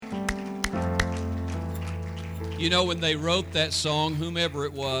You know, when they wrote that song, whomever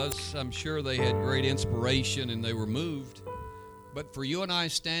it was, I'm sure they had great inspiration and they were moved. But for you and I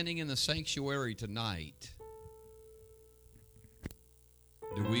standing in the sanctuary tonight,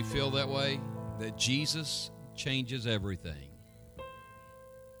 do we feel that way? That Jesus changes everything.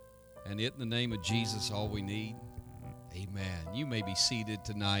 And in the name of Jesus, all we need. Amen. You may be seated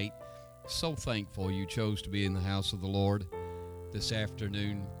tonight. So thankful you chose to be in the house of the Lord this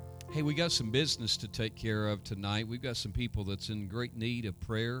afternoon. Hey, we got some business to take care of tonight. We've got some people that's in great need of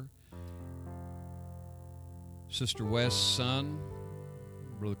prayer. Sister West's son,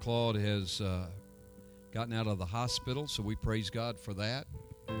 Brother Claude, has gotten out of the hospital, so we praise God for that.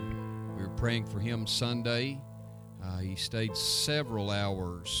 We were praying for him Sunday. He stayed several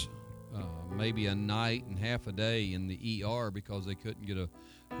hours, maybe a night and half a day in the ER because they couldn't get a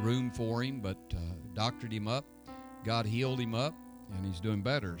room for him, but doctored him up. God healed him up, and he's doing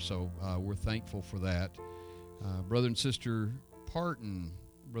better, so we're thankful for that. Brother and Sister Parton,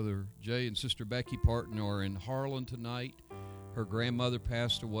 Brother Jay and Sister Becky Parton are in Harlan tonight. Her grandmother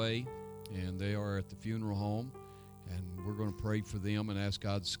passed away, and they are at the funeral home, and we're going to pray for them and ask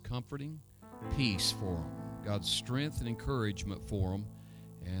God's comforting peace for them, God's strength and encouragement for them,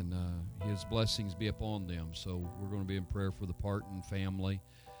 and His blessings be upon them. So we're going to be in prayer for the Parton family.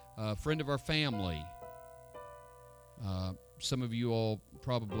 A friend of our family, some of you all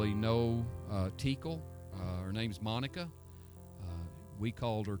probably know Teakle. Her name's Monica. We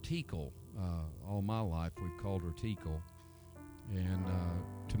called her Teakle. All my life we've called her Teakle. And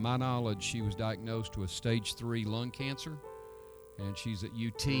to my knowledge, she was diagnosed with stage 3 lung cancer. And she's at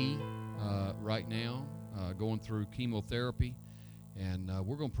UT right now, going through chemotherapy. And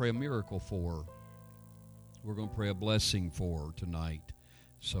we're going to pray a miracle for her. We're going to pray a blessing for her tonight.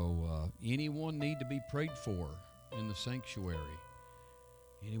 So anyone need to be prayed for in the sanctuary?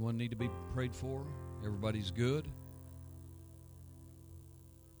 Anyone need to be prayed for? Everybody's good?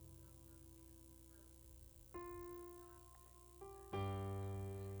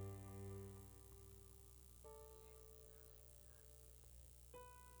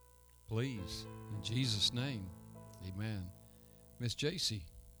 Please, in Jesus' name, amen. Miss J.C.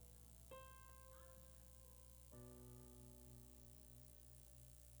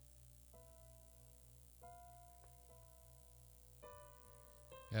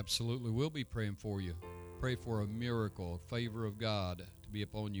 Absolutely, we'll be praying for you. Pray for a miracle, a favor of God to be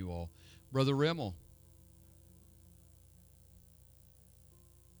upon you all. Brother Rimmel.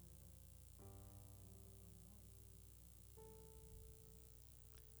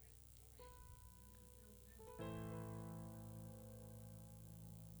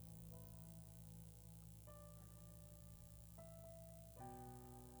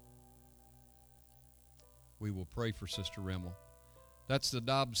 We will pray for Sister Rimmel. That's the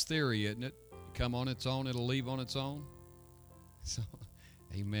Dobbs theory, isn't it? Come on its own, it'll leave on its own. So,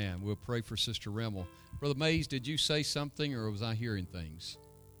 amen. We'll pray for Sister Rimmel. Brother Mays, did you say something, or was I hearing things?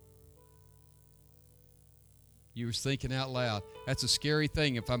 You was thinking out loud. That's a scary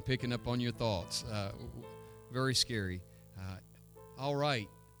thing if I'm picking up on your thoughts. Very scary. All right.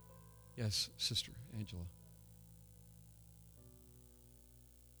 Yes, Sister Angela.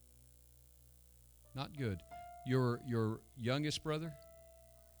 Not good. Your youngest brother?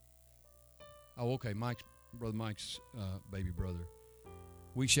 Oh, okay. Brother Mike's baby brother.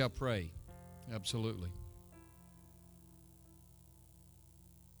 We shall pray. Absolutely.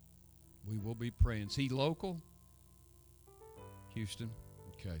 We will be praying. Is he local? Houston?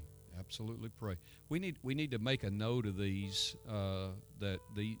 Okay. Absolutely pray. We need to make a note of these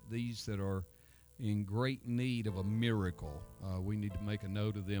these that are in great need of a miracle. We need to make a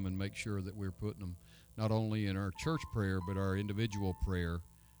note of them and make sure that we're putting them not only in our church prayer, but our individual prayer.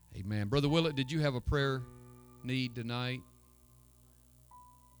 Amen. Brother Willett, did you have a prayer need tonight?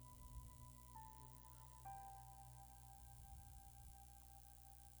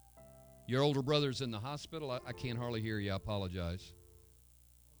 Your older brother's in the hospital? I can't hardly hear you. I apologize.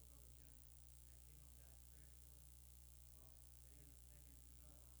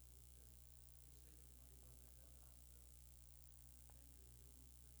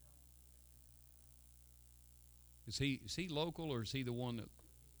 Is he local, or is he the one that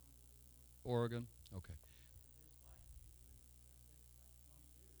Oregon? Okay.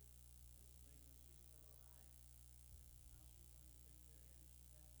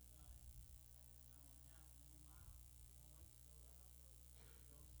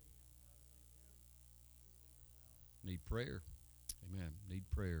 Need prayer. Amen. Need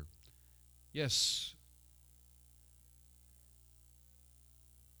prayer. Yes.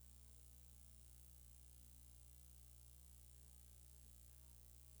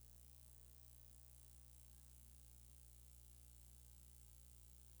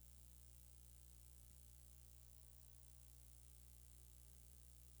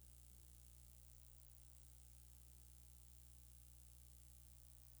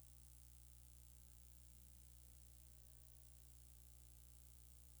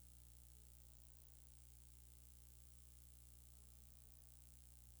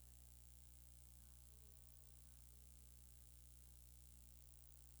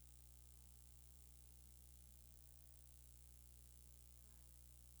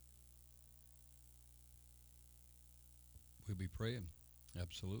 praying?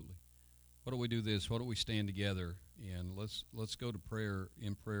 Absolutely. Why don't we do this? Why don't we stand together and let's go to prayer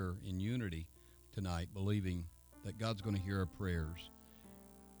in unity tonight, believing that God's going to hear our prayers.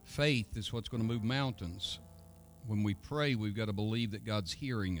 Faith is what's going to move mountains. When we pray, we've got to believe that God's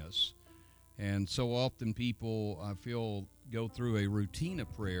hearing us. And so often people, I feel, go through a routine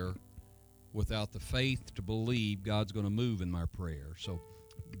of prayer without the faith to believe God's going to move in my prayer. So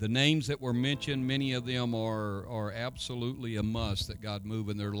the names that were mentioned, many of them are absolutely a must that God move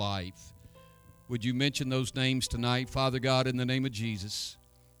in their life. Would you mention those names tonight? Father God, in the name of Jesus,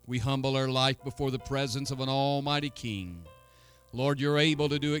 we humble our life before the presence of an almighty King. Lord, you're able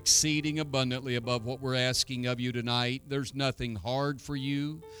to do exceeding abundantly above what we're asking of you tonight. There's nothing hard for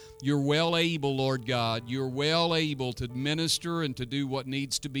you. You're well able, Lord God. You're well able to minister and to do what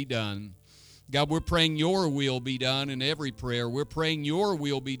needs to be done. God, we're praying your will be done in every prayer. We're praying your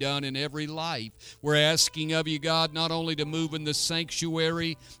will be done in every life. We're asking of you, God, not only to move in the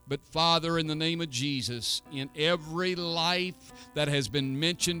sanctuary, but Father, in the name of Jesus, in every life that has been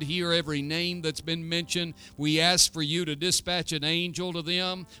mentioned here, every name that's been mentioned, we ask for you to dispatch an angel to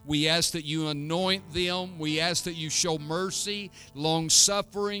them. We ask that you anoint them. We ask that you show mercy,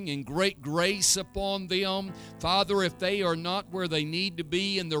 long-suffering, and great grace upon them. Father, if they are not where they need to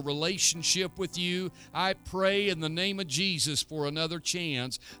be in their relationship with you, I pray in the name of Jesus for another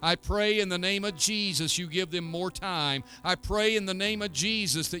chance. I pray in the name of Jesus you give them more time. I pray in the name of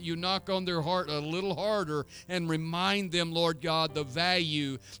Jesus that you knock on their heart a little harder and remind them, Lord God, the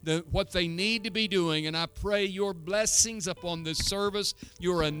value, what they need to be doing. And I pray your blessings upon this service,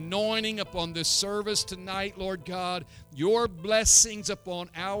 your anointing upon this service tonight, Lord God, your blessings upon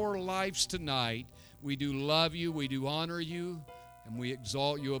our lives tonight. We do love you, we do honor you, and we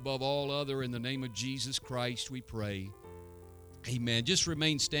exalt you above all other. In the name of Jesus Christ we pray. Amen. Just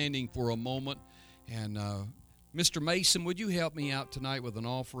remain standing for a moment. And Mr. Mason, would you help me out tonight with an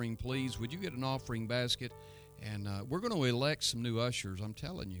offering, please? Would you get an offering basket? And we're going to elect some new ushers. I'm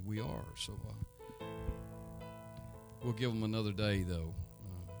telling you, we are. So we'll give them another day, though.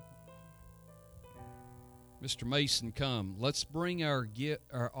 Mr. Mason, come. Let's bring our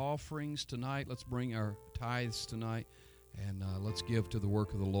offerings tonight. Let's bring our tithes tonight. And let's give to the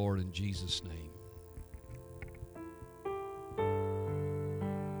work of the Lord in Jesus' name.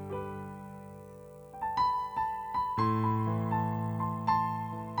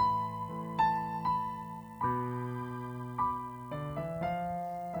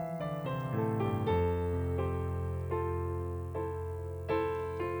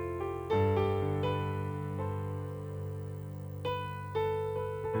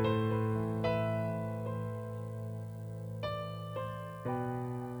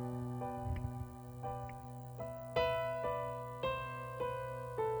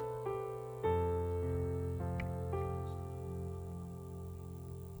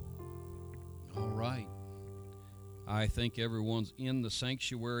 I think everyone's in the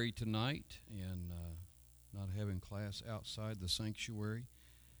sanctuary tonight and not having class outside the sanctuary.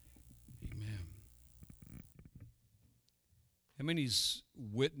 Amen. How many's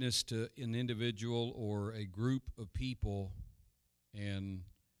witnessed to an individual or a group of people, and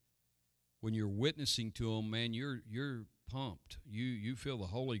when you're witnessing to them, man, you're pumped. You feel the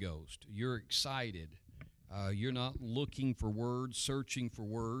Holy Ghost. You're excited. You're not looking for words, searching for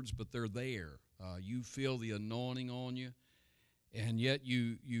words, but they're there. You feel the anointing on you, and yet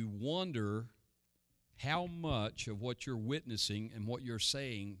you wonder how much of what you're witnessing and what you're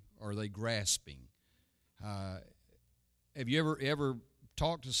saying are they grasping. Have you ever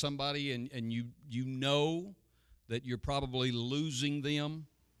talked to somebody and you know that you're probably losing them?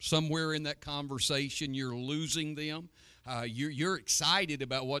 Somewhere in that conversation, you're losing them. You're excited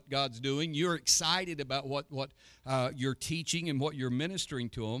about what God's doing. You're excited about what you're teaching and what you're ministering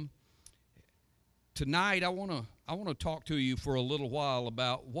to them. Tonight, I want to talk to you for a little while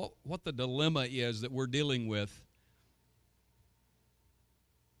about what the dilemma is that we're dealing with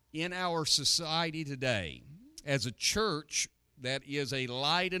in our society today. As a church that is a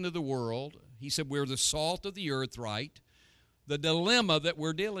light into the world, he said we're the salt of the earth, right? The dilemma that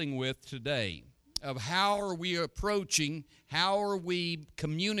we're dealing with today of how are we approaching, how are we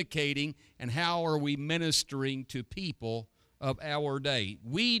communicating, and how are we ministering to people of our day.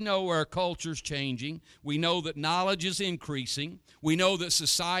 We know our culture's changing. We know that knowledge is increasing. We know that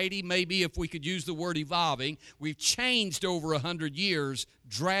society, maybe if we could use the word evolving, we've changed over 100 years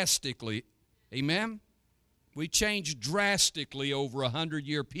drastically. Amen? We changed drastically over a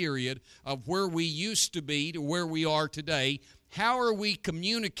 100-year period of where we used to be to where we are today. How are we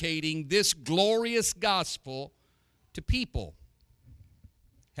communicating this glorious gospel to people?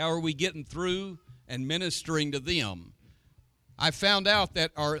 How are we getting through and ministering to them? I found out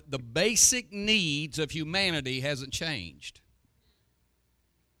that the basic needs of humanity hasn't changed.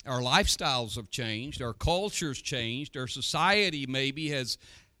 Our lifestyles have changed, our culture's changed, our society maybe has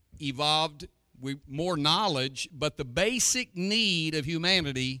evolved with more knowledge, but the basic need of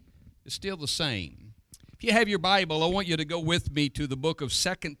humanity is still the same. If you have your Bible, I want you to go with me to the book of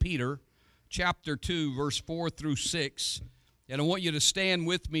 2 Peter, chapter 2, verse 4 through 6. And I want you to stand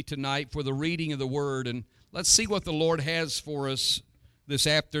with me tonight for the reading of the Word, and let's see what the Lord has for us this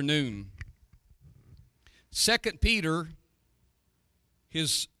afternoon. 2 Peter,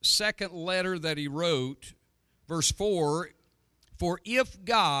 his second letter that he wrote, verse 4, "For if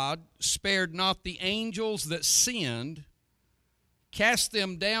God spared not the angels that sinned, cast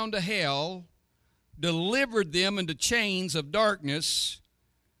them down to hell, delivered them into chains of darkness,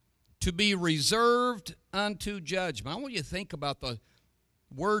 to be reserved unto judgment." I want you to think about the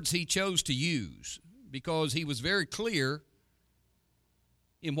words he chose to use, because he was very clear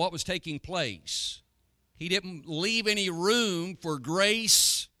in what was taking place. He didn't leave any room for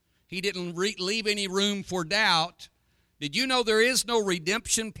grace. He didn't leave any room for doubt. Did you know there is no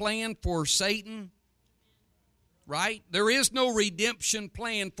redemption plan for Satan? Right? There is no redemption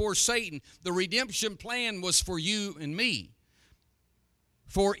plan for Satan. The redemption plan was for you and me.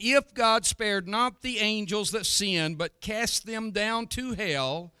 "For if God spared not the angels that sinned, but cast them down to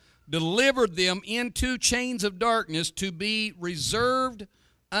hell, delivered them into chains of darkness to be reserved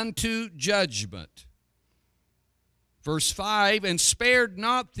unto judgment." Verse 5, "And spared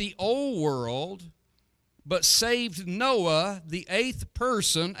not the old world, but saved Noah, the eighth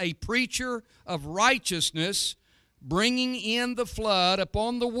person, a preacher of righteousness, bringing in the flood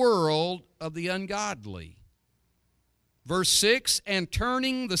upon the world of the ungodly." Verse 6, "And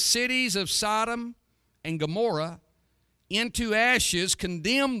turning the cities of Sodom and Gomorrah into ashes,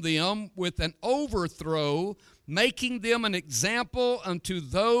 condemned them with an overthrow, making them an example unto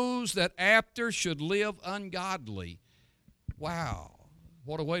those that after should live ungodly." Wow,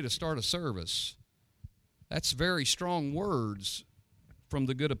 what a way to start a service. That's very strong words from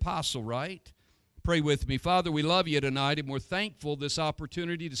the good apostle, right? Pray with me. Father, we love you tonight, and we're thankful this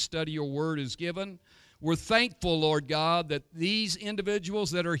opportunity to study your word is given. We're thankful, Lord God, that these individuals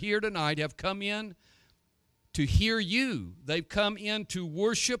that are here tonight have come in to hear you. They've come in to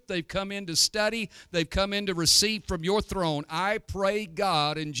worship. They've come in to study. They've come in to receive from your throne. I pray,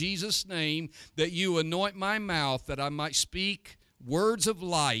 God, in Jesus' name, that you anoint my mouth, that I might speak words of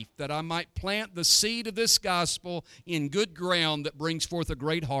life, that I might plant the seed of this gospel in good ground that brings forth a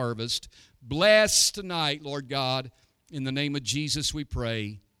great harvest. Bless tonight, Lord God. In the name of Jesus we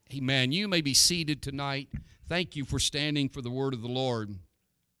pray. Amen. You may be seated tonight. Thank you for standing for the word of the Lord.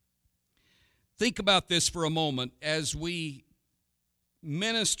 Think about this for a moment as we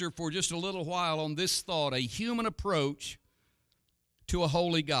minister for just a little while on this thought, a human approach to a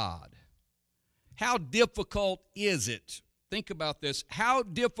holy God. How difficult is it? Think about this. How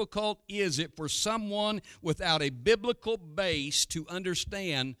difficult is it for someone without a biblical base to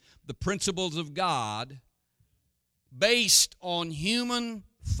understand the principles of God based on human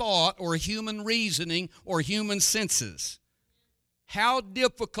thought or human reasoning or human senses? How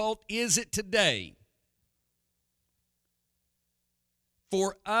difficult is it today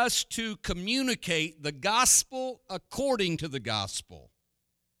for us to communicate the gospel according to the gospel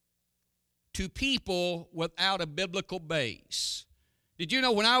to people without a biblical base? Did you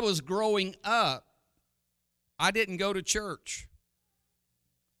know when I was growing up, I didn't go to church,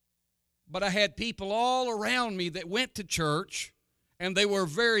 but I had people all around me that went to church, and they were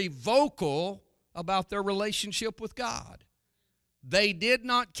very vocal about their relationship with God. They did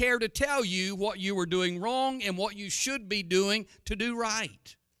not care to tell you what you were doing wrong and what you should be doing to do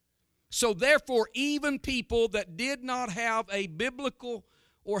right. So therefore, even people that did not have a biblical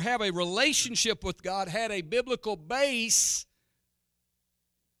or have a relationship with God had a biblical base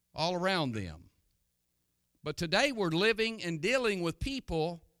all around them. But today we're living and dealing with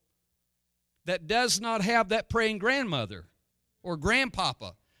people that does not have that praying grandmother or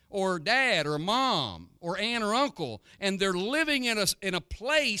grandpapa or dad or mom or aunt or uncle, and they're living in a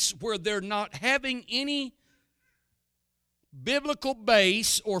place where they're not having any biblical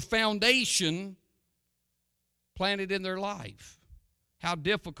base or foundation planted in their life. How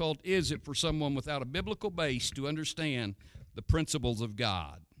difficult is it for someone without a biblical base to understand the principles of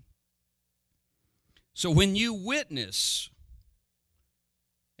God? So when you witness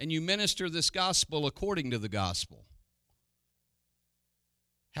and you minister this gospel according to the gospel,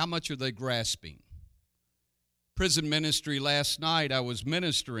 how much are they grasping? Prison ministry last night, I was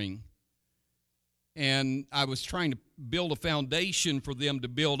ministering, and I was trying to build a foundation for them to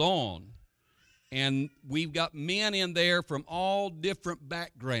build on. And we've got men in there from all different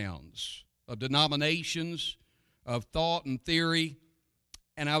backgrounds of denominations, of thought and theory.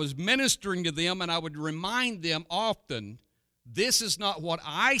 And I was ministering to them, and I would remind them often, this is not what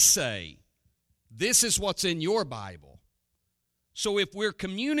I say. This is what's in your Bible. So if we're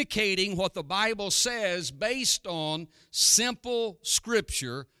communicating what the Bible says based on simple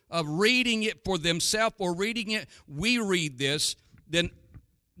Scripture, of reading it for themselves or reading it, we read this, then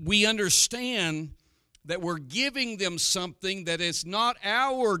we understand that we're giving them something that is not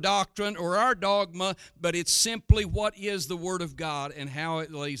our doctrine or our dogma, but it's simply what is the Word of God and how it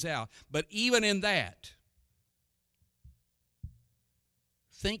lays out. But even in that,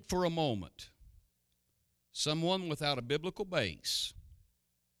 think for a moment. Someone without a biblical base.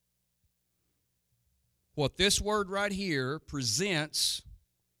 What this word right here presents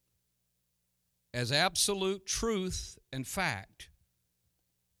as absolute truth and fact.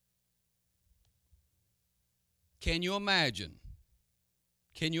 Can you imagine?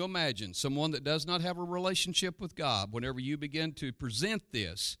 Can you imagine someone that does not have a relationship with God whenever you begin to present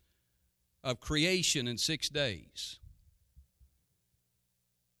this of creation in 6 days?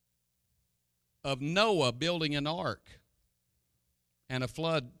 Of Noah building an ark and a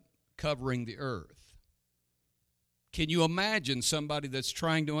flood covering the earth. Can you imagine somebody that's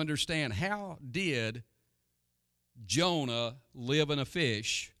trying to understand how did Jonah live in a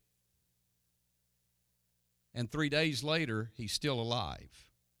fish and 3 days later he's still alive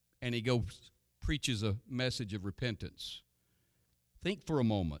and he goes preaches a message of repentance? Think for a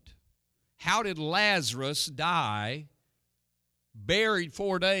moment. How did Lazarus die, buried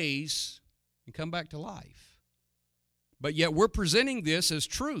 4 days, and come back to life? But yet we're presenting this as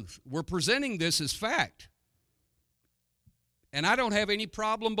truth. We're presenting this as fact. And I don't have any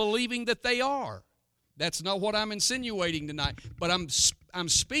problem believing that they are. That's not what I'm insinuating tonight. But I'm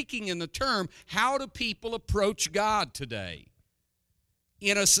speaking in the term, how do people approach God today?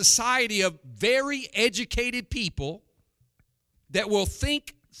 In a society of very educated people that will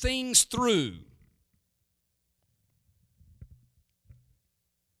think things through.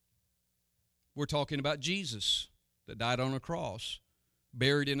 We're talking about Jesus that died on a cross,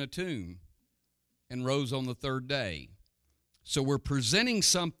 buried in a tomb, and rose on the third day. So we're presenting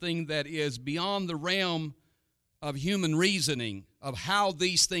something that is beyond the realm of human reasoning of how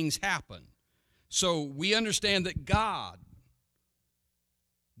these things happen. So we understand that God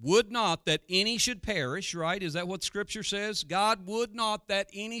would not that any should perish, right? Is that what Scripture says? God would not that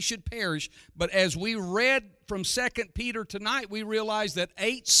any should perish. But as we read from 2 Peter tonight, we realize that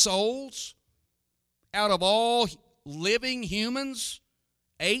 8 souls out of all living humans,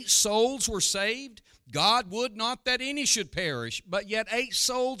 8 souls were saved. God would not that any should perish, but yet 8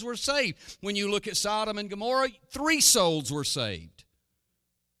 souls were saved. When you look at Sodom and Gomorrah, 3 souls were saved.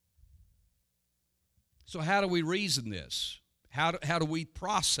 So how do we reason this? How do we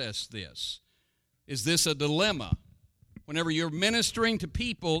process this? Is this a dilemma? Whenever you're ministering to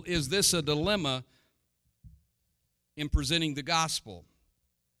people, is this a dilemma in presenting the gospel?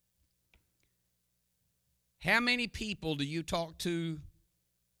 How many people do you talk to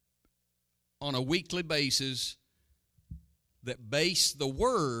on a weekly basis that base the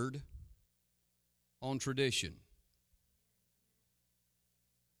word on tradition?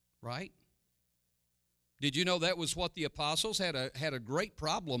 Right? Did you know that was what the apostles had a great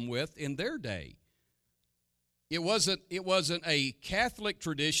problem with in their day? It wasn't a Catholic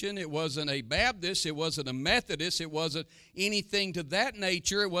tradition, it wasn't a Baptist, it wasn't a Methodist, it wasn't anything to that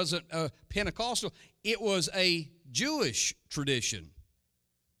nature, it wasn't a Pentecostal, it was a Jewish tradition.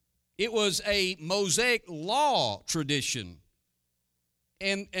 It was a Mosaic law tradition.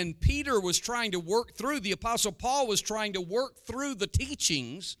 And Peter was trying to work through, the Apostle Paul was trying to work through the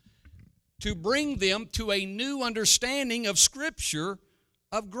teachings to bring them to a new understanding of Scripture,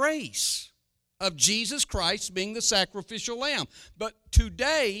 of grace, of Jesus Christ being the sacrificial lamb. But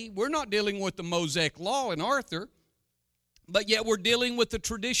today, we're not dealing with the Mosaic law in Arthur, but yet we're dealing with the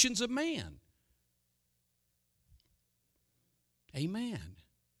traditions of man. Amen.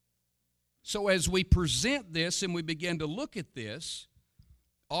 So as we present this and we begin to look at this,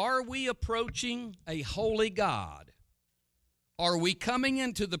 are we approaching a holy God? Are we coming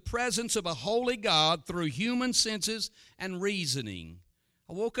into the presence of a holy God through human senses and reasoning?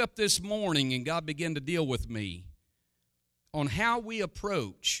 I woke up this morning and God began to deal with me on how we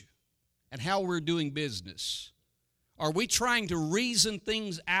approach and how we're doing business. Are we trying to reason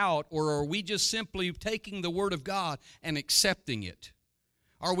things out, or are we just simply taking the Word of God and accepting it?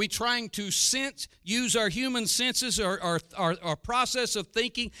 Are we trying to use our human senses, our process of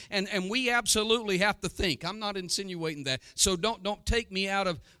thinking, and we absolutely have to think. I'm not insinuating that. So don't take me out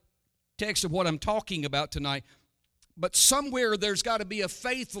of context of what I'm talking about tonight, but somewhere there's got to be a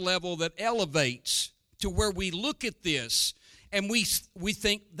faith level that elevates to where we look at this and we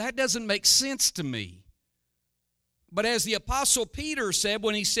think, that doesn't make sense to me. But as the Apostle Peter said,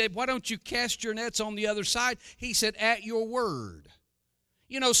 when he said, why don't you cast your nets on the other side? He said, at your word.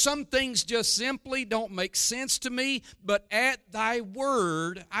 You know, some things just simply don't make sense to me, but at thy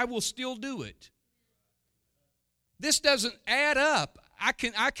word, I will still do it. This doesn't add up.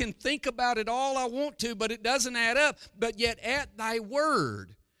 I can think about it all I want to, but it doesn't add up. But yet at thy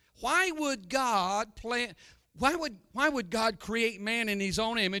word. Why would God why would God create man in his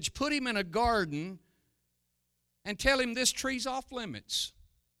own image, put him in a garden, and tell him this tree's off limits?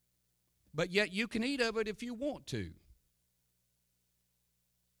 But yet you can eat of it if you want to.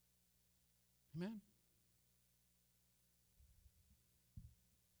 Amen.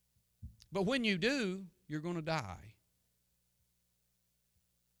 But when you do, you're going to die.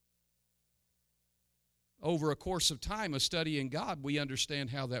 Over a course of time of studying God, we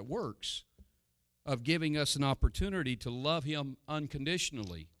understand how that works, of giving us an opportunity to love Him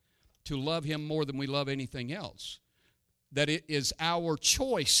unconditionally, to love Him more than we love anything else, that it is our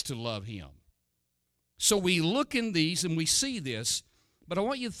choice to love Him. So we look in these and we see this, but I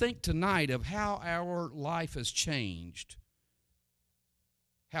want you to think tonight of how our life has changed,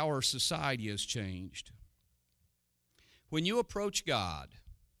 how our society has changed. When you approach God,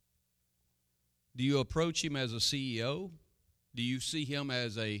 do you approach Him as a CEO? Do you see Him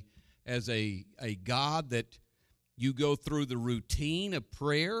as a God that you go through the routine of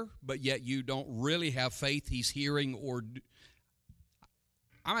prayer, but yet you don't really have faith He's hearing? Or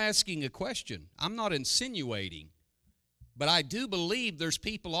I'm asking a question. I'm not insinuating. But I do believe there's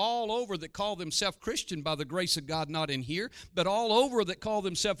people all over that call themselves Christian by the grace of God, not in here, but all over that call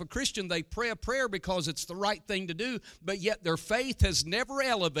themselves a Christian. They pray a prayer because it's the right thing to do, but yet their faith has never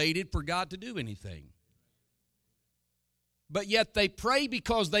elevated for God to do anything. But yet they pray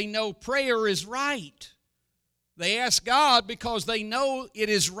because they know prayer is right. They ask God because they know it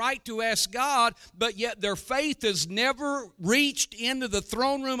is right to ask God, but yet their faith has never reached into the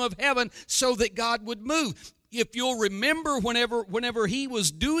throne room of heaven so that God would move. If you'll remember, whenever He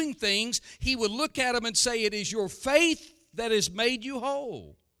was doing things, He would look at them and say, it is your faith that has made you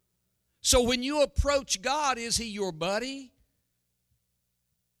whole. So when you approach God, is He your buddy?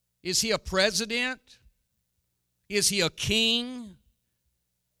 Is He a president? Is He a king?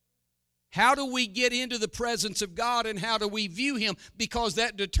 How do we get into the presence of God and how do we view Him? Because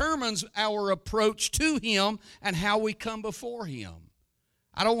that determines our approach to Him and how we come before Him.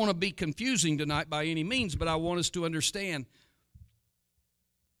 I don't want to be confusing tonight by any means, but I want us to understand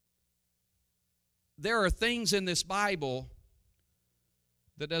there are things in this Bible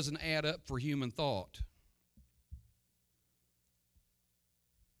that doesn't add up for human thought.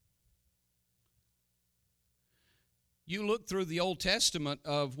 You look through the Old Testament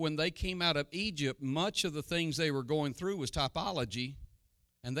of when they came out of Egypt, much of the things they were going through was typology,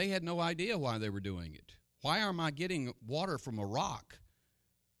 and they had no idea why they were doing it. Why am I getting water from a rock?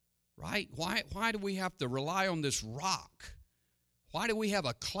 Right? Why do we have to rely on this rock? Why do we have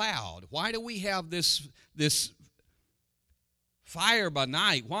a cloud? Why do we have this fire by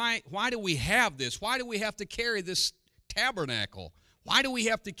night? Why do we have this? Why do we have to carry this tabernacle? Why do we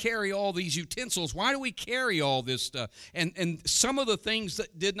have to carry all these utensils? Why do we carry all this stuff? And some of the things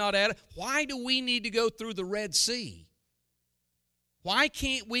that did not add up. Why do we need to go through the Red Sea? Why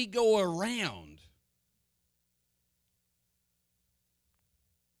can't we go around?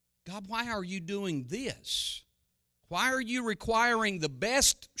 God, why are you doing this? Why are you requiring the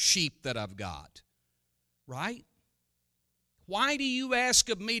best sheep that I've got? Right? Why do you ask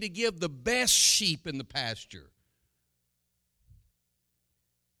of me to give the best sheep in the pasture?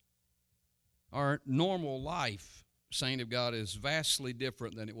 Our normal life, saint of God, is vastly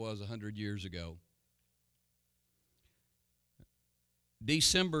different than it was 100 years ago.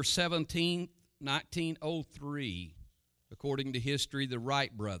 December 17th, 1903, according to history, the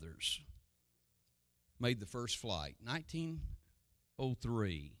Wright brothers made the first flight.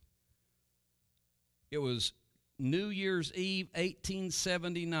 1903. It was New Year's Eve,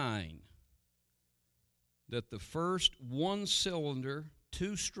 1879, that the first one-cylinder,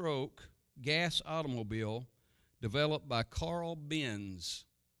 two-stroke gas automobile developed by Carl Benz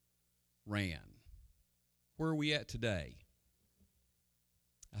ran. Where are we at today?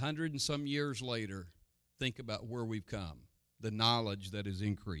 100 and some years later, think about where we've come, the knowledge that has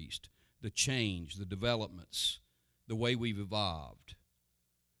increased, the change, the developments, the way we've evolved.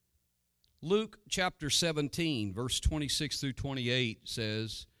 Luke chapter 17, verse 26 through 28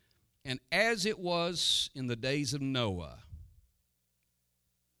 says, "And as it was in the days of Noah,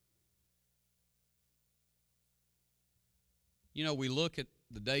 You know, we look at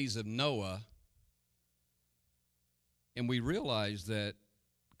the days of Noah, and we realize that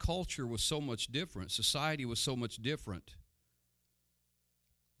culture was so much different. Society was so much different.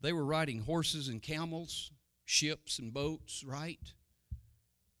 They were riding horses and camels, ships and boats, right?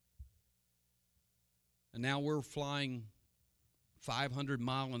 And now we're flying 500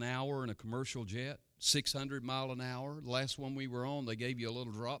 mile an hour in a commercial jet, 600 mile an hour. The last one we were on, they gave you a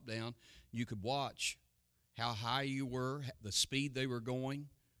little drop down. You could watch how high you were, the speed they were going,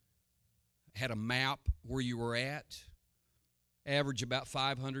 had a map where you were at, average about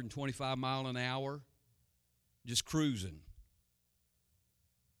 525 mile an hour, just cruising.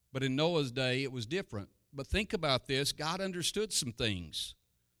 But in Noah's day, it was different. But think about this, God understood some things.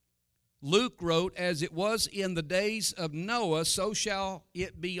 Luke wrote, as it was in the days of Noah, so shall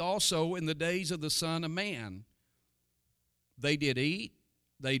it be also in the days of the Son of Man. They did eat,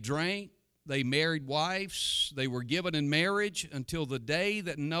 they drank, they married wives, they were given in marriage until the day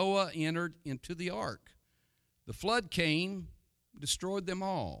that Noah entered into the ark. The flood came, destroyed them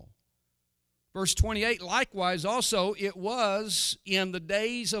all. Verse 28, likewise also it was in the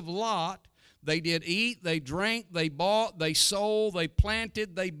days of Lot. They did eat, they drank, they bought, they sold, they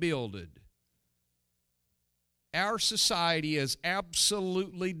planted, they builded. Our society is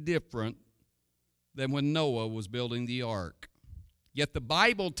absolutely different than when Noah was building the ark. Yet the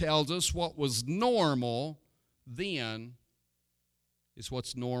Bible tells us what was normal then is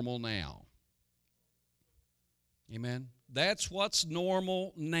what's normal now. Amen? That's what's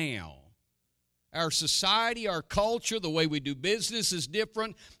normal now. Our society, our culture, the way we do business is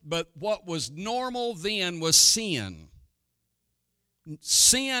different, but what was normal then was sin.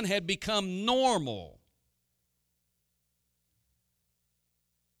 Sin had become normal.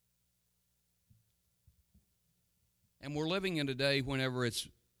 And we're living in a day whenever it's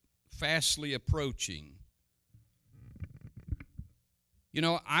fastly approaching. You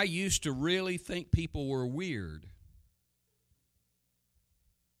know, I used to really think people were weird.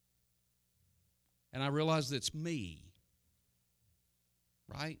 And I realized it's me.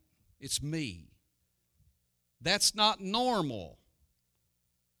 Right? It's me. That's not normal.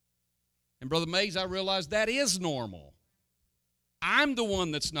 And Brother Mays, I realized that is normal. I'm the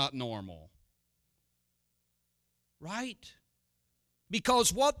one that's not normal. Right?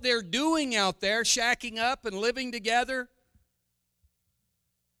 Because what they're doing out there, shacking up and living together,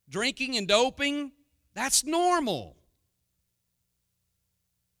 drinking and doping, that's normal.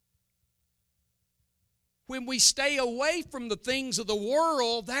 When we stay away from the things of the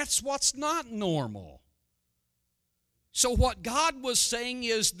world, that's what's not normal. So what God was saying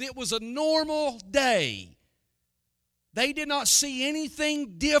is it was a normal day. They did not see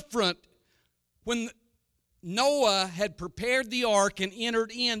anything different when Noah had prepared the ark and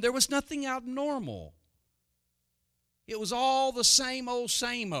entered in. There was nothing abnormal. It was all the same old,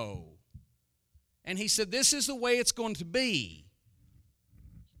 same old. And he said, this is the way it's going to be.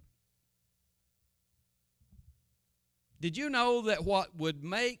 Did you know that what would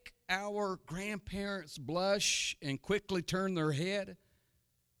make our grandparents blush and quickly turn their head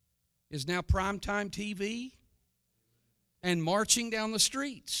is now primetime TV and marching down the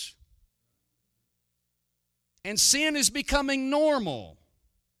streets? And sin is becoming normal.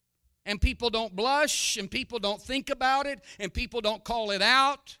 And people don't blush, and people don't think about it, and people don't call it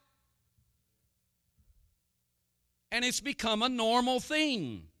out. And it's become a normal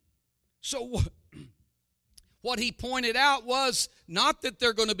thing. So what he pointed out was not that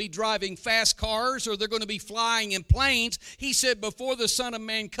they're going to be driving fast cars or they're going to be flying in planes. He said before the Son of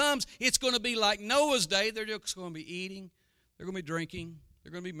Man comes, it's going to be like Noah's day. They're just going to be eating, they're going to be drinking,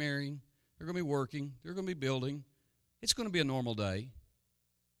 they're going to be marrying, they're going to be working, they're going to be building. It's going to be a normal day.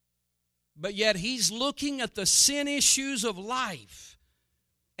 But yet he's looking at the sin issues of life.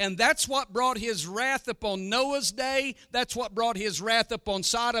 And that's what brought his wrath upon Noah's day. That's what brought his wrath upon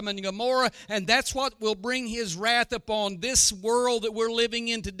Sodom and Gomorrah. And that's what will bring his wrath upon this world that we're living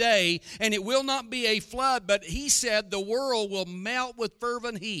in today. And it will not be a flood, but he said the world will melt with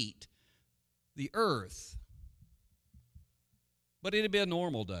fervent heat. The earth. But it'll be a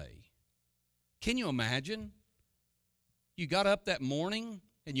normal day. Can you imagine? You got up that morning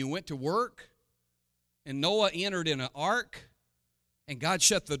and you went to work, and Noah entered in an ark, and God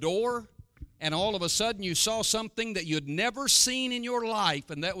shut the door, and all of a sudden you saw something that you'd never seen in your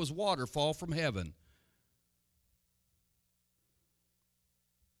life, and that was water fall from heaven.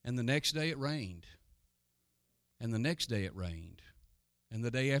 And the next day it rained. And the next day it rained. And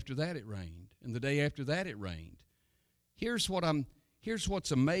the day after that it rained. And the day after that it rained. Here's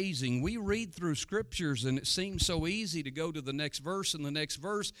what's amazing. We read through scriptures and it seems so easy to go to the next verse and the next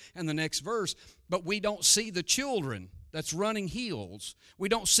verse and the next verse, but we don't see the children. that's running heels. We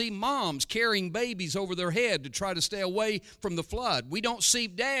don't see moms carrying babies over their head to try to stay away from the flood. We don't see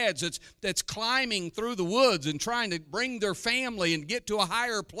dads that's climbing through the woods and trying to bring their family and get to a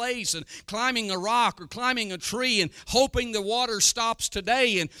higher place and climbing a rock or climbing a tree and hoping the water stops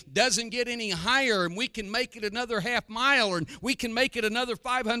today and doesn't get any higher and we can make it another half mile and we can make it another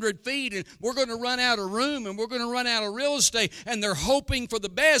 500 feet and we're going to run out of room and we're going to run out of real estate, and they're hoping for the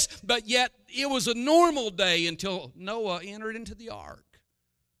best, but yet it was a normal day until Noah entered into the ark.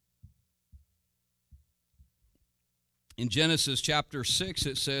 In Genesis chapter 6,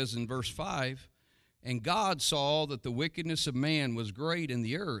 it says in verse 5, "And God saw that the wickedness of man was great in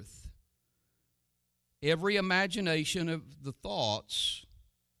the earth. Every imagination of the thoughts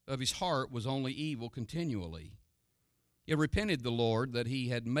of his heart was only evil continually. It repented the Lord that he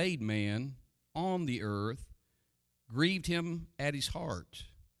had made man on the earth, grieved him at his heart."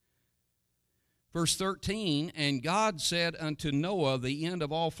 Verse 13, "And God said unto Noah, the end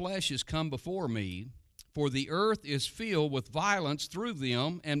of all flesh is come before me, for the earth is filled with violence through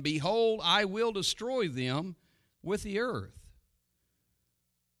them, and behold, I will destroy them with the earth."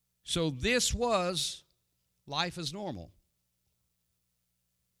 So this was life as normal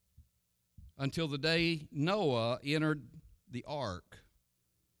until the day Noah entered the ark.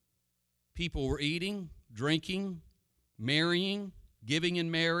 People were eating, drinking, marrying, giving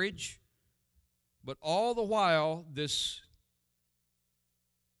in marriage. But all the while, this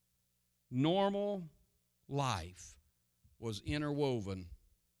normal life was interwoven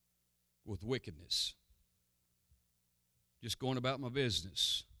with wickedness. Just going about my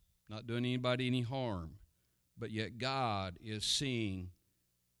business, not doing anybody any harm. But yet God is seeing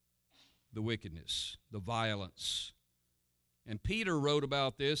the wickedness, the violence. And Peter wrote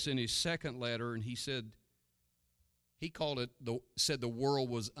about this in his second letter, and he said, said the world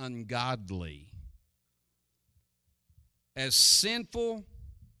was ungodly. As sinful,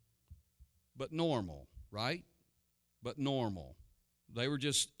 but normal, right? But normal. They were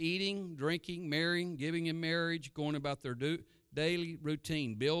just eating, drinking, marrying, giving in marriage, going about their daily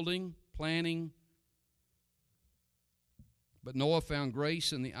routine, building, planning. But Noah found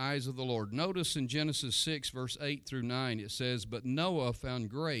grace in the eyes of the Lord. Notice in Genesis 6, verse 8 through 9, it says, "But Noah found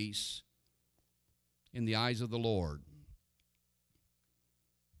grace in the eyes of the Lord."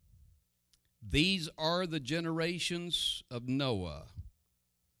 These are the generations of Noah.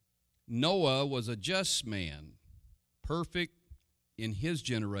 Noah was a just man, perfect in his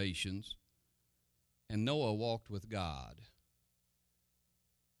generations, and Noah walked with God.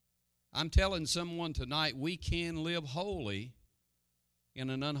 I'm telling someone tonight, we can live holy in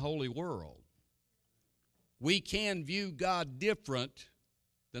an unholy world. We can view God different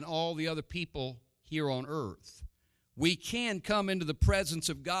than all the other people here on earth. We can come into the presence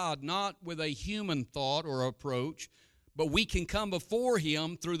of God not with a human thought or approach, but we can come before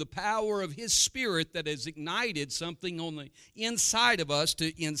Him through the power of His Spirit that has ignited something on the inside of us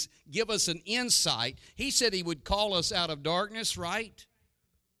to give us an insight. He said He would call us out of darkness, right?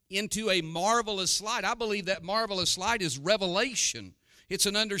 Into a marvelous light. I believe that marvelous light is revelation. It's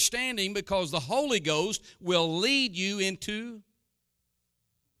an understanding because the Holy Ghost will lead you into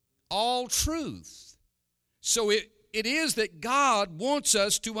all truth. So it is that God wants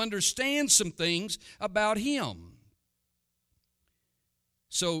us to understand some things about Him.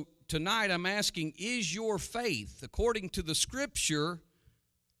 So tonight I'm asking, is your faith, according to the Scripture,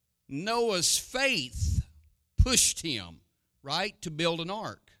 Noah's faith pushed him, right, to build an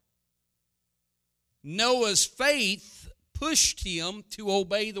ark? Noah's faith pushed him to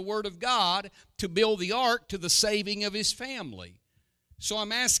obey the Word of God to build the ark to the saving of his family. So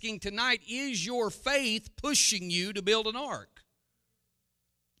I'm asking tonight, is your faith pushing you to build an ark?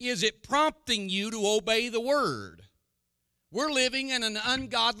 Is it prompting you to obey the Word? We're living in an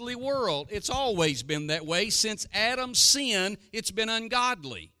ungodly world. It's always been that way. Since Adam's sin, it's been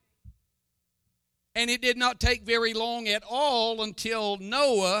ungodly. And it did not take very long at all until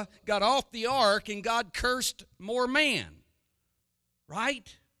Noah got off the ark and God cursed more man.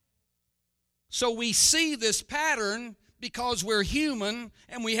 Right? So we see this pattern because we're human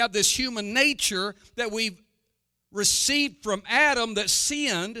and we have this human nature that we've received from Adam that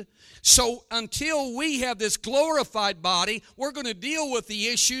sinned. So until we have this glorified body, we're going to deal with the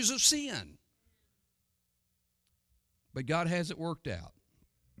issues of sin. But God has it worked out.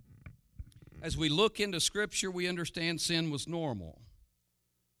 As we look into Scripture, we understand sin was normal.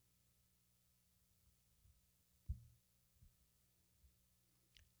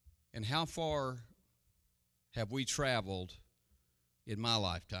 And how far have we traveled in my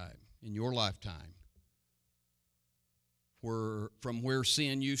lifetime, in your lifetime, from where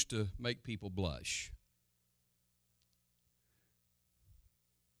sin used to make people blush?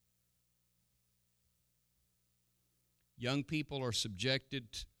 Young people are subjected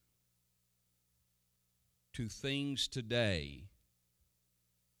to things today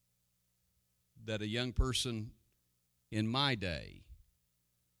that a young person in my day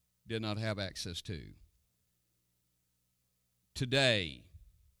did not have access to. Today,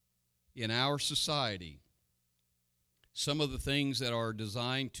 in our society, some of the things that are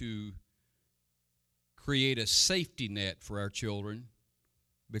designed to create a safety net for our children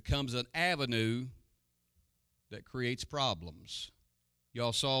becomes an avenue that creates problems.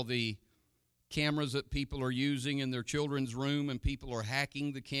 Y'all saw the cameras that people are using in their children's room, and people are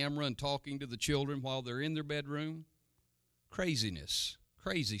hacking the camera and talking to the children while they're in their bedroom. Craziness,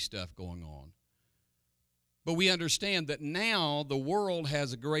 crazy stuff going on. But we understand that now the world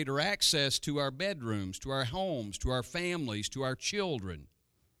has a greater access to our bedrooms, to our homes, to our families, to our children.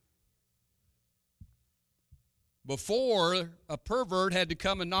 Before, a pervert had to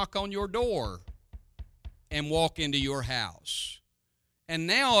come and knock on your door and walk into your house. And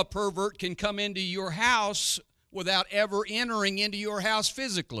now a pervert can come into your house without ever entering into your house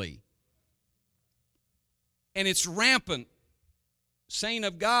physically. And it's rampant. Saint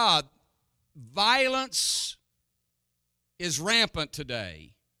of God, violence is rampant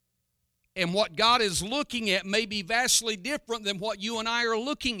today. And what God is looking at may be vastly different than what you and I are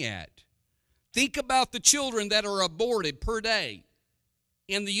looking at. Think about the children that are aborted per day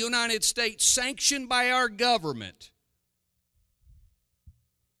in the United States, sanctioned by our government.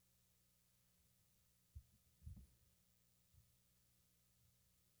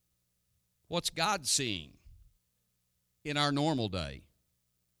 What's God seeing in our normal day?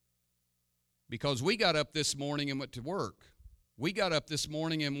 Because we got up this morning and went to work. We got up this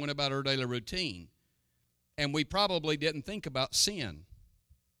morning and went about our daily routine. And we probably didn't think about sin.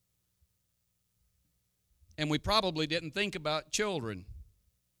 And we probably didn't think about children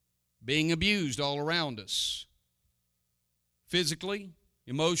being abused all around us. Physically,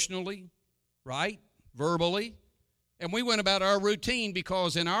 emotionally, right? Verbally. And we went about our routine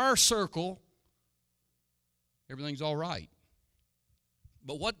because in our circle, everything's all right.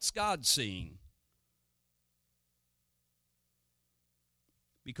 But what's God seeing?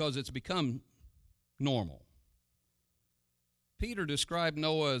 Because it's become normal. Peter described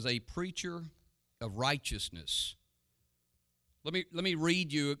Noah as a preacher of righteousness. Let me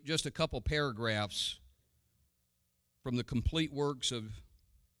read you just a couple paragraphs from the complete works of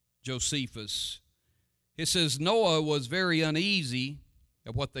Josephus. It says, Noah was very uneasy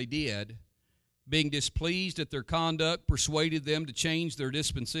at what they did. Being displeased at their conduct, persuaded them to change their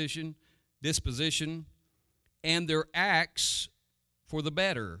disposition, and their acts for the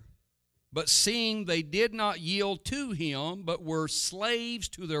better. But seeing they did not yield to him, but were slaves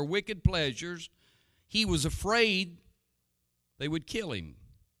to their wicked pleasures, he was afraid they would kill him,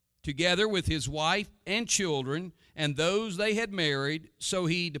 together with his wife and children, and those they had married, so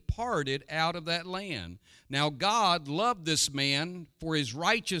he departed out of that land. Now God loved this man for his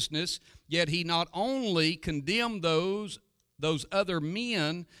righteousness, yet he not only condemned those other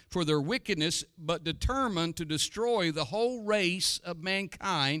men for their wickedness, but determined to destroy the whole race of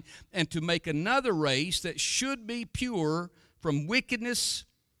mankind and to make another race that should be pure from wickedness,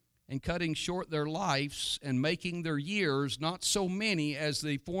 and cutting short their lives and making their years not so many as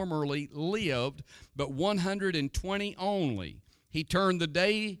they formerly lived, but 120 only. He turned the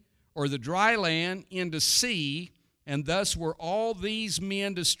day or the dry land into sea, and thus were all these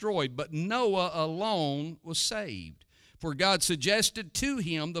men destroyed. But Noah alone was saved. For God suggested to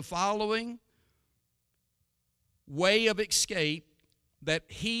him the following way of escape, that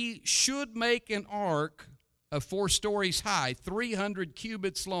he should make an ark of 4 stories high, 300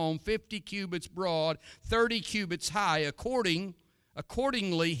 cubits long, 50 cubits broad, 30 cubits high.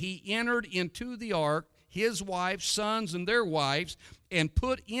 Accordingly, he entered into the ark, his wife, sons, and their wives, and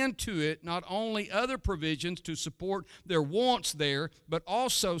put into it not only other provisions to support their wants there, but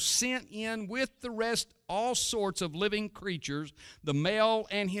also sent in with the rest all sorts of living creatures, the male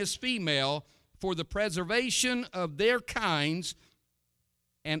and his female, for the preservation of their kinds,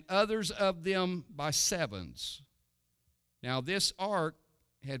 and others of them by sevens. Now this ark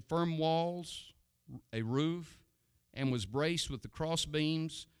had firm walls, a roof, and was braced with the cross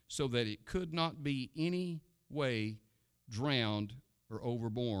beams, so that it could not be any way drowned or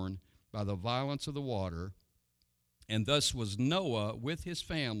overborne by the violence of the water. And thus was Noah with his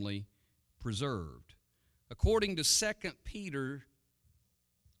family preserved. According to 2 Peter,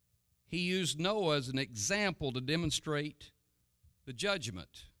 he used Noah as an example to demonstrate the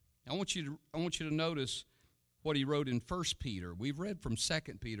judgment. I want you to notice what he wrote in 1 Peter. We've read from 2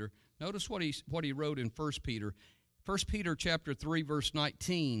 Peter. Notice what he wrote in 1 Peter. 1 Peter chapter 3, verse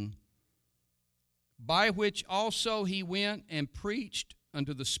 19. by which also he went and preached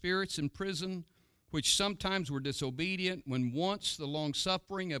unto the spirits in prison, which sometimes were disobedient, when once the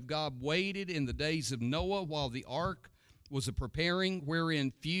long-suffering of God waited in the days of Noah, while the ark was a preparing,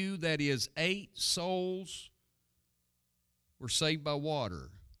 wherein few, that is, 8 souls, were saved by water.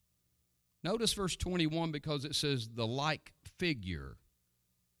 Notice verse 21, because it says the like figure.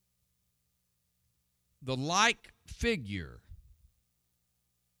 The like figure,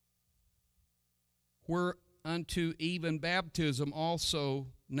 whereunto even baptism also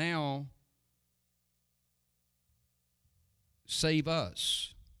now save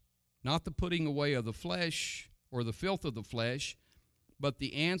us, not the putting away of the flesh or the filth of the flesh, but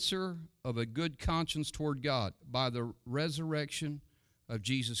the answer of a good conscience toward God by the resurrection of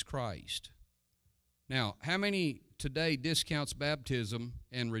Jesus Christ. Now, how many today discounts baptism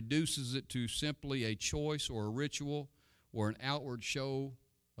and reduces it to simply a choice or a ritual or an outward show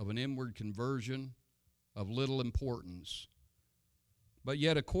of an inward conversion of little importance? But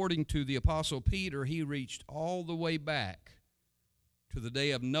yet, according to the Apostle Peter, he reached all the way back to the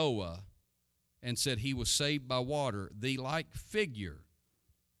day of Noah and said he was saved by water. The like figure.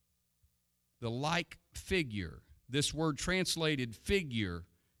 The like figure. This word translated figure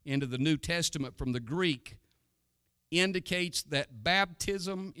into the New Testament from the Greek indicates that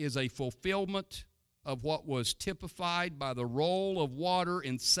baptism is a fulfillment of what was typified by the role of water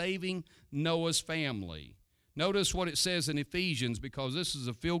in saving Noah's family. Notice what it says in Ephesians, because this is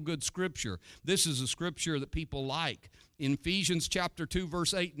a feel-good scripture. This is a scripture that people like. In Ephesians chapter 2,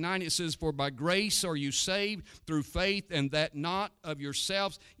 verse 8 and 9, it says, "For by grace are you saved through faith, and that not of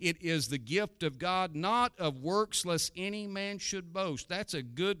yourselves. It is the gift of God, not of works, lest any man should boast." That's a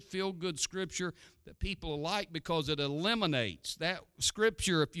good, feel-good scripture that people like, because it eliminates that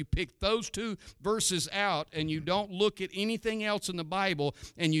scripture. If you pick those 2 verses out and you don't look at anything else in the Bible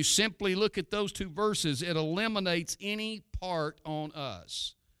and you simply look at those 2 verses, it eliminates any part on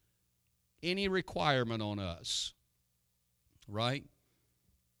us, any requirement on us. Right?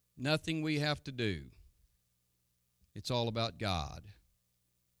 Nothing we have to do. It's all about God.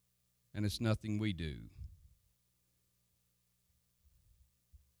 And it's nothing we do.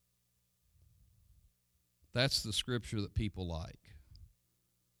 That's the scripture that people like.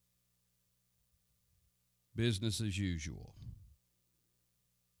 Business as usual.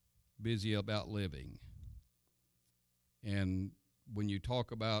 Busy about living. And when you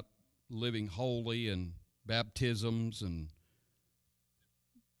talk about living holy and baptisms and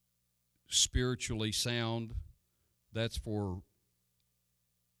spiritually sound, that's for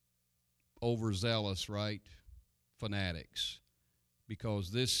overzealous, right, fanatics.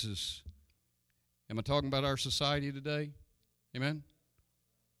 Because this is, am I talking about our society today? Amen?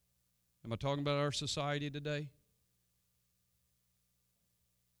 Am I talking about our society today?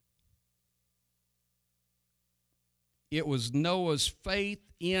 It was Noah's faith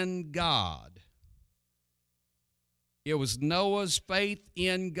in God. It was Noah's faith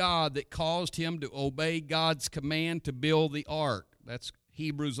in God that caused him to obey God's command to build the ark. That's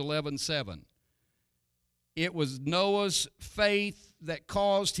Hebrews 11:7. It was Noah's faith that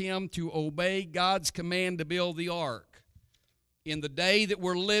caused him to obey God's command to build the ark. In the day that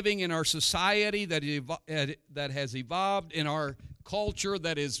we're living, in our society that has evolved, in our culture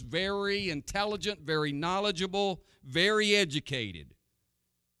that is very intelligent, very knowledgeable, very educated,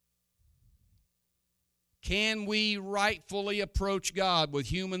 can we rightfully approach God with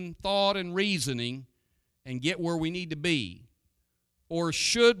human thought and reasoning and get where we need to be? Or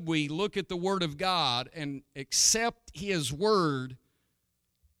should we look at the Word of God and accept His Word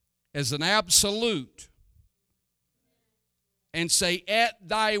as an absolute and say, "At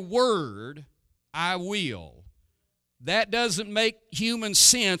thy word I will"? That doesn't make human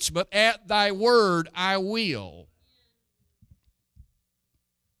sense, but at thy word I will.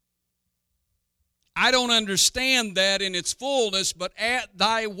 I don't understand that in its fullness, but at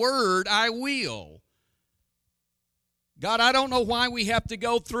thy word I will. God, I don't know why we have to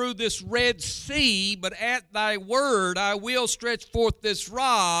go through this Red Sea, but at thy word I will stretch forth this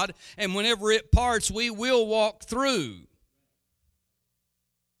rod, and whenever it parts, we will walk through.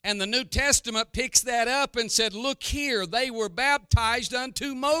 And the New Testament picks that up and said, look here, they were baptized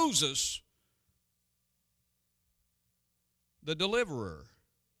unto Moses, the deliverer.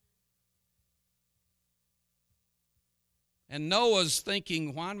 And Noah's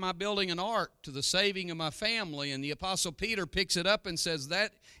thinking, why am I building an ark to the saving of my family? And the Apostle Peter picks it up and says,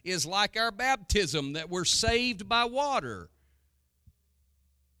 that is like our baptism, that we're saved by water.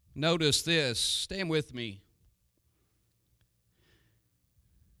 Notice this. Stand with me.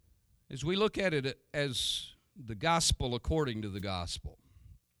 As we look at it as the gospel according to the gospel,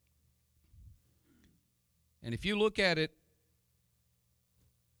 And if you look at it,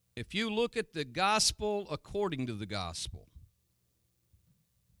 if you look at the gospel according to the gospel,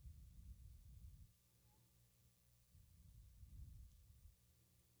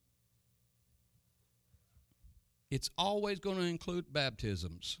 it's always going to include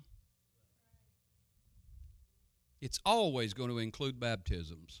baptisms. It's always going to include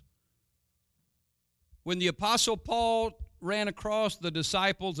baptisms. When the Apostle Paul ran across the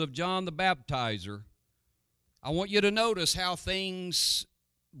disciples of John the Baptizer, I want you to notice how things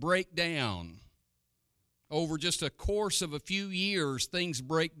break down. Over just a course of a few years, things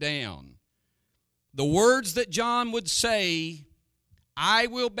break down. The words that John would say, I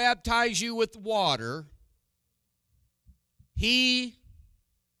will baptize you with water, he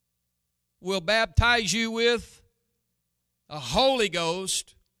will baptize you with a Holy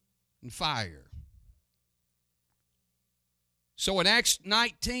Ghost and fire. So in Acts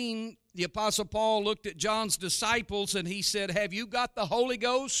 19, the Apostle Paul looked at John's disciples and he said, have you got the Holy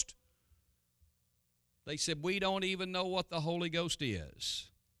Ghost? They said, we don't even know what the Holy Ghost is.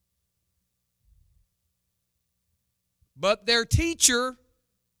 But their teacher,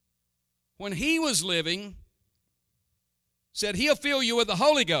 when he was living, said he'll fill you with the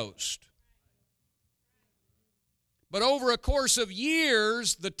Holy Ghost. But over a course of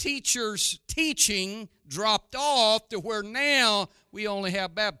years, the teacher's teaching dropped off to where now we only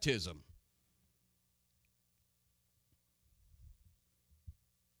have baptism.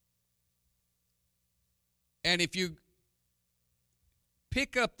 And if you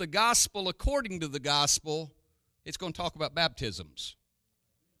pick up the gospel according to the gospel, it's going to talk about baptisms.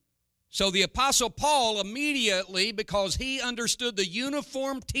 So the Apostle Paul immediately, because he understood the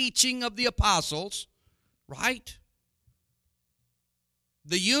uniform teaching of the apostles, right?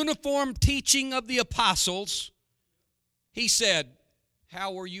 The uniform teaching of the apostles, he said,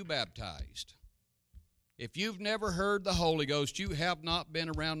 how were you baptized? If you've never heard the Holy Ghost, you have not been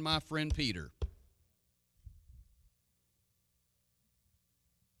around my friend Peter.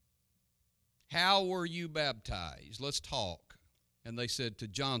 How were you baptized? Let's talk. And they said, to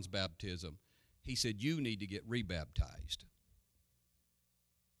John's baptism. He said, you need to get rebaptized.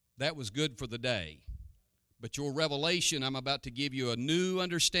 That was good for the day. But your revelation, I'm about to give you a new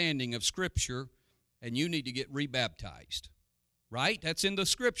understanding of Scripture, and you need to get rebaptized. Right? That's in the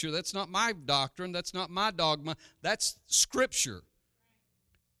Scripture. That's not my doctrine. That's not my dogma. That's Scripture.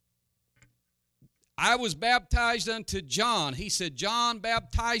 I was baptized unto John. He said, John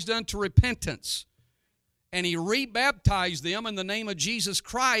baptized unto repentance. And he rebaptized them in the name of Jesus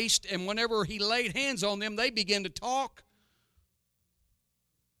Christ, and whenever he laid hands on them, they began to talk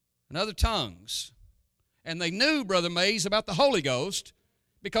in other tongues. And they knew, Brother Mays, about the Holy Ghost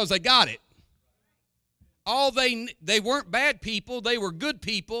because they got it. They weren't bad people. They were good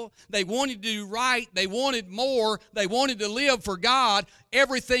people. They wanted to do right. They wanted more. They wanted to live for God.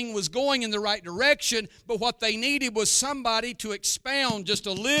 Everything was going in the right direction, but what they needed was somebody to expound just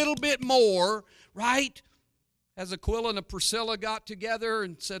a little bit more, right? As Aquila and Priscilla got together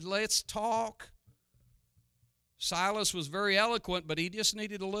and said, let's talk. Silas was very eloquent, but he just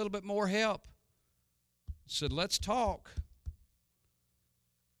needed a little bit more help. Said, let's talk.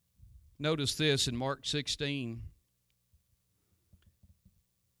 Notice this in Mark 16.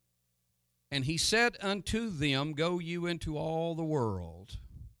 And he said unto them, go you into all the world.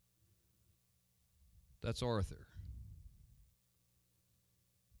 That's Arthur.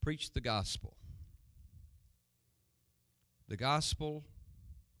 Preach the gospel. The gospel,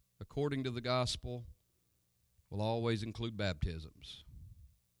 according to the gospel, will always include baptisms.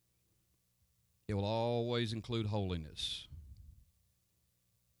 It will always include holiness.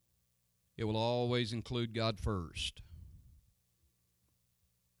 It will always include God first.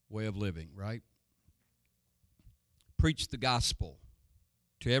 Way of living, right? Preach the gospel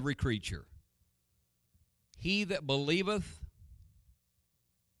to every creature. He that believeth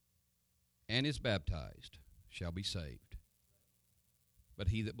and is baptized shall be saved. But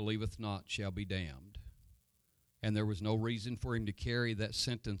he that believeth not shall be damned. And there was no reason for him to carry that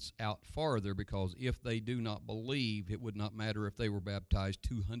sentence out farther, because if they do not believe, it would not matter if they were baptized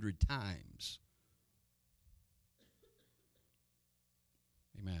 200 times.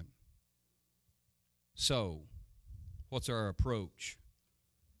 Amen. So, what's our approach?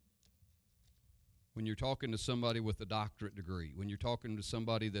 When you're talking to somebody with a doctorate degree, when you're talking to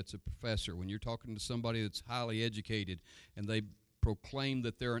somebody that's a professor, when you're talking to somebody that's highly educated and they proclaim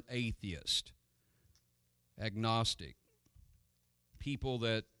that they're an atheist, agnostic, people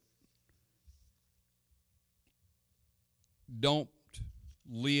that don't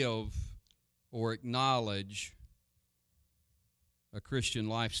live or acknowledge a Christian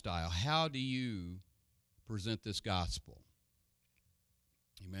lifestyle, how do you present this gospel.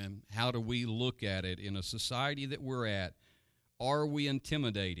 Amen. How do we look at it in a society that we're at? Are we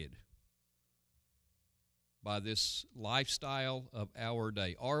intimidated by this lifestyle of our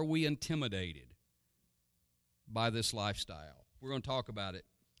day? Are we intimidated by this lifestyle? We're going to talk about it,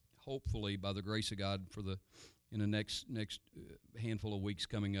 hopefully, by the grace of God, in the next handful of weeks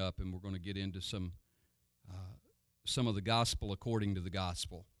coming up, and we're going to get into some of the gospel according to the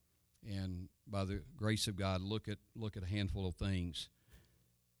gospel, and by the grace of God, look at a handful of things.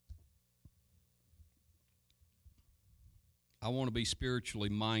 I want to be spiritually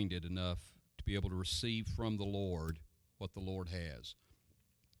minded enough to be able to receive from the Lord what the Lord has.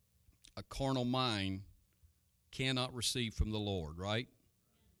 A carnal mind cannot receive from the Lord, right?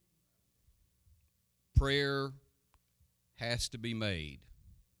 Prayer has to be made.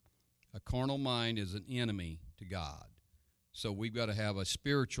 A carnal mind is an enemy to God. So we've got to have a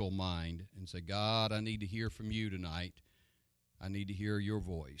spiritual mind and say, God, I need to hear from you tonight. I need to hear your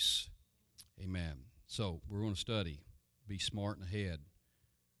voice. Amen. So we're going to study. Be smart and ahead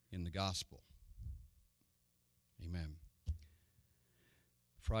in the gospel. Amen.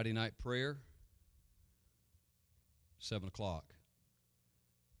 Friday night prayer, 7 o'clock.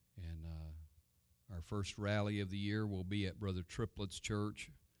 And our first rally of the year will be at Brother Triplett's church,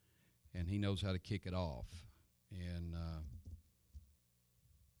 and he knows how to kick it off. And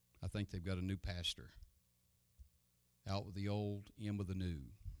I think they've got a new pastor. Out with the old, in with the new.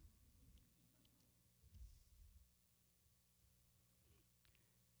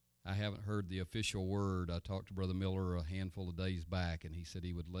 I haven't heard the official word. I talked to Brother Miller a handful of days back, and he said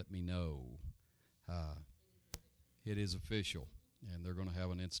he would let me know. It is official, and they're going to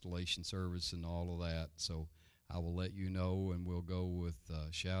have an installation service and all of that. So I will let you know, and we'll go with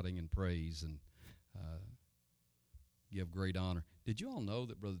shouting and praise and give great honor. Did you all know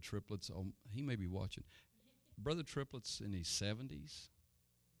that Brother Triplett's, he may be watching, Brother Triplett's in his 70s?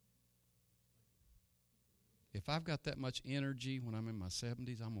 If I've got that much energy when I'm in my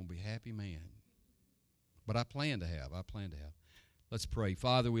 70s, I'm going to be a happy man. But I plan to have. Let's pray.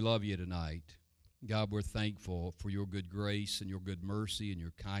 Father, we love you tonight. God, we're thankful for your good grace and your good mercy and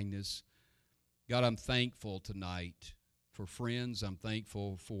your kindness. God, I'm thankful tonight for friends. I'm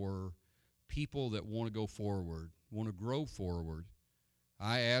thankful for people that want to go forward, want to grow forward.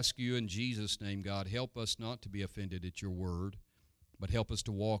 I ask you in Jesus' name, God, help us not to be offended at your word, but help us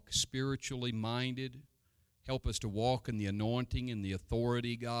to walk spiritually minded. Help us to walk in the anointing and the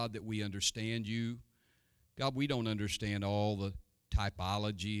authority, God, that we understand you. God, we don't understand all the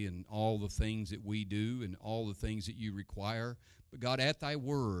typology and all the things that we do and all the things that you require. But God, at thy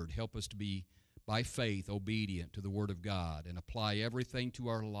word, help us to be, by faith, obedient to the word of God and apply everything to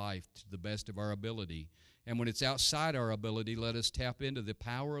our life to the best of our ability. And when it's outside our ability, let us tap into the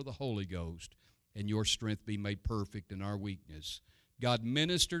power of the Holy Ghost and your strength be made perfect in our weakness. God,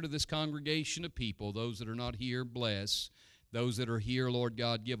 minister to this congregation of people. Those that are not here, bless. Those that are here, Lord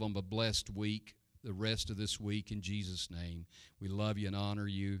God, give them a blessed week, the rest of this week, in Jesus' name. We love you and honor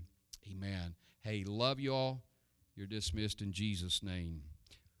you. Amen. Hey, love you all. You're dismissed in Jesus' name.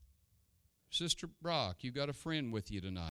 Sister Brock, you got a friend with you tonight.